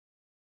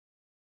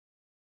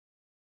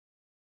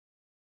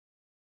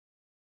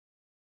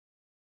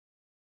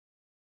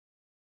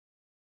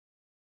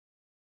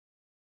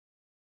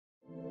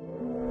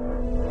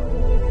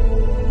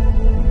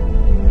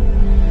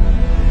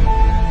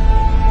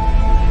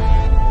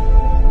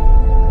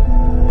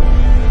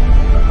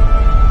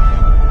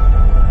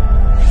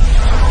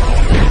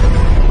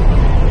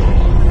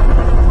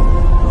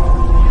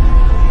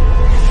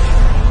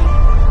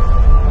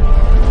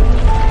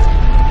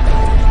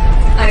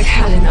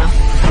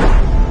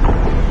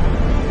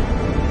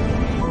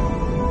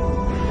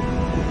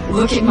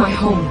Look at my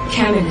home,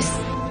 Caminus.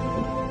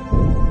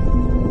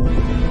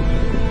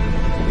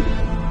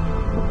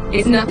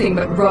 It's nothing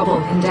but rubble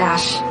and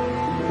ash.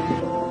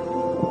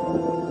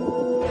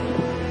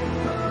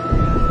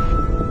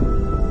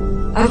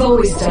 I've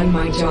always done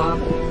my job.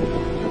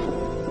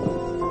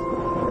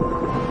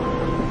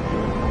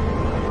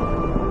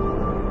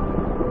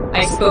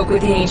 I spoke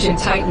with the ancient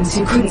titans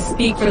who couldn't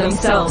speak for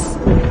themselves.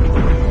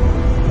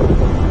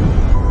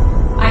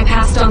 I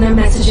passed on their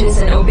messages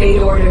and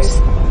obeyed orders.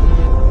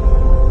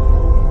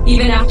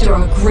 Even after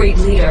our great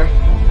leader,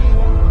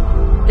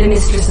 the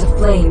Mistress of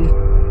Flame,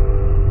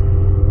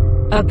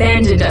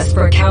 abandoned us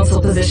for a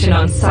council position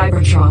on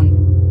Cybertron.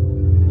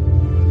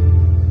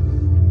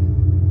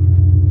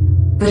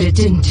 But it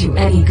didn't do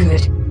any good.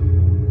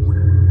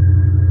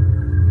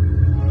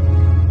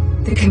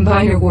 The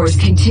Combiner Wars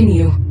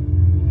continue.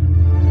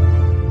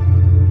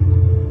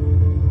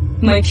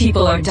 My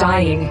people are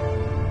dying.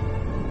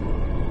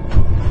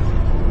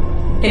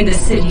 And the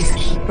cities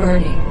keep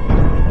burning.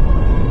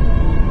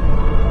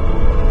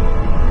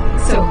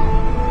 So,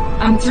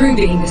 I'm through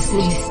being the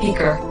city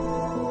speaker.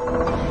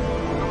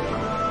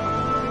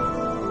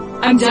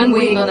 I'm done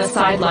waiting on the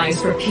sidelines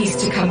for peace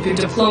to come through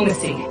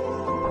diplomacy.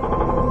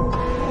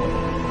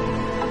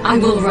 I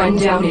will run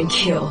down and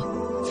kill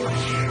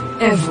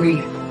every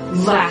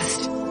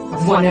last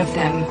one of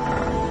them.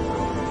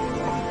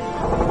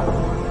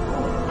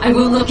 I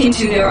will look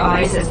into their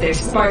eyes as their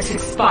sparks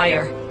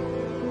expire.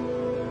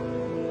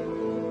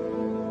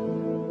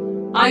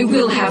 I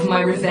will have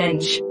my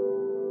revenge.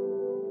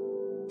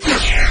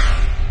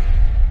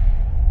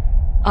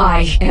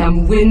 I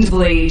am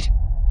Windblade.